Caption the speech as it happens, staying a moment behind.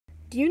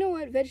Do you know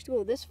what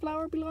vegetable this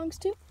flower belongs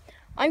to?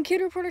 I'm Kid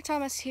Reporter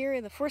Thomas here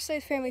in the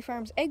Forsyth Family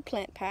Farm's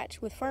eggplant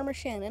patch with Farmer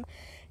Shannon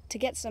to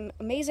get some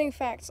amazing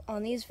facts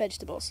on these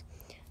vegetables.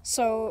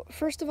 So,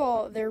 first of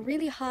all, they're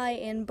really high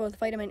in both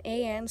vitamin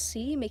A and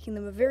C, making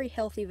them a very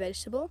healthy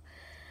vegetable.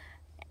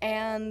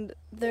 And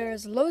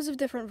there's loads of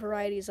different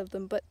varieties of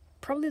them, but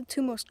probably the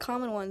two most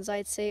common ones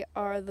I'd say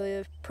are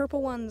the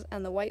purple ones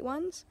and the white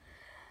ones.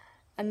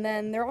 And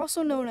then they're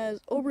also known as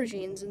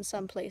aubergines in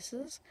some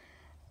places.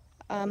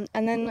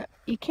 And then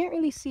you can't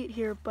really see it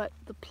here, but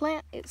the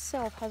plant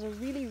itself has a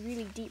really,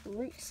 really deep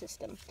root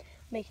system,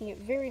 making it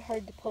very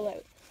hard to pull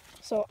out.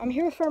 So I'm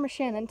here with Farmer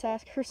Shannon to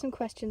ask her some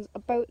questions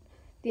about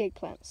the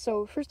eggplant.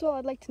 So first of all,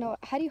 I'd like to know,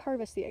 how do you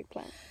harvest the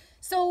eggplant?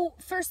 So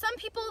for some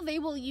people, they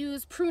will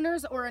use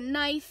pruners or a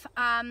knife,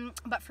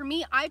 but for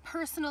me, I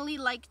personally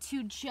like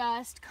to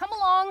just come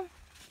along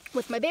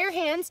with my bare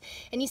hands,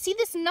 and you see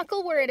this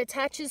knuckle where it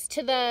attaches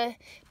to the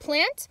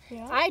plant?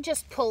 Yeah. I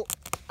just pull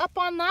up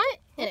on that,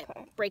 and it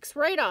breaks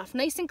right off,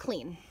 nice and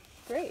clean.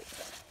 Great.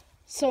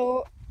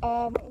 So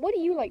what do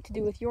you like to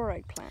do with your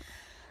eggplant?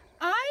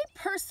 I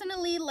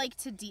personally like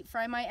to deep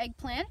fry my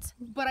eggplant,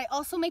 but I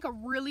also make a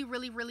really,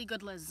 really, really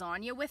good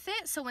lasagna with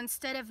it. So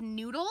instead of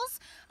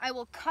noodles, I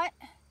will cut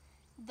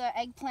the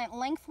eggplant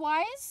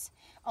lengthwise.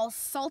 I'll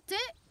salt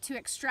it to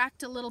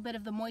extract a little bit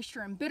of the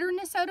moisture and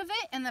bitterness out of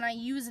it, and then I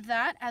use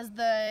that as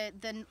the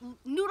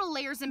noodle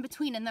layers in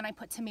between, and then I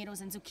put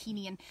tomatoes and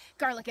zucchini and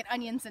garlic and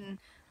onions and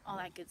all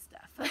that good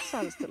stuff. That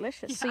sounds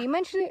delicious. Yeah. So you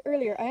mentioned it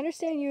earlier. I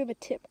understand you have a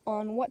tip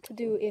on what to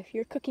do if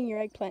you're cooking your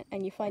eggplant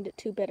and you find it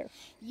too bitter.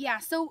 Yeah,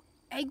 so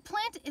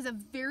eggplant is a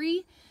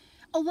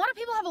lot of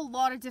people have a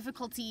lot of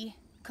difficulty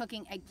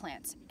cooking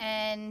eggplant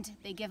and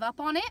they give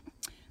up on it.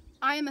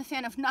 I am a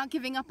fan of not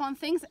giving up on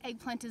things.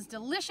 Eggplant is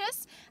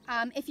delicious.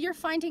 If you're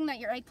finding that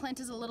your eggplant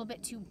is a little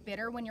bit too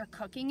bitter when you're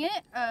cooking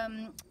it,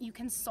 you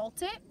can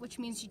salt it, which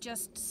means you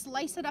just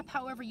slice it up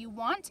however you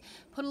want,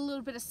 put a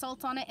little bit of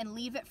salt on it and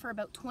leave it for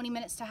about 20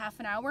 minutes to half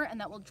an hour, and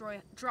that will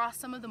draw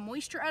some of the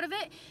moisture out of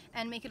it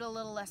and make it a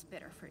little less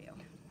bitter for you.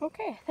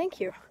 Okay, thank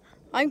you.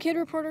 I'm Kid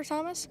Reporter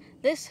Thomas.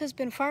 This has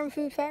been Farm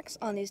Food Facts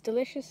on these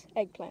delicious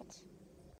eggplants.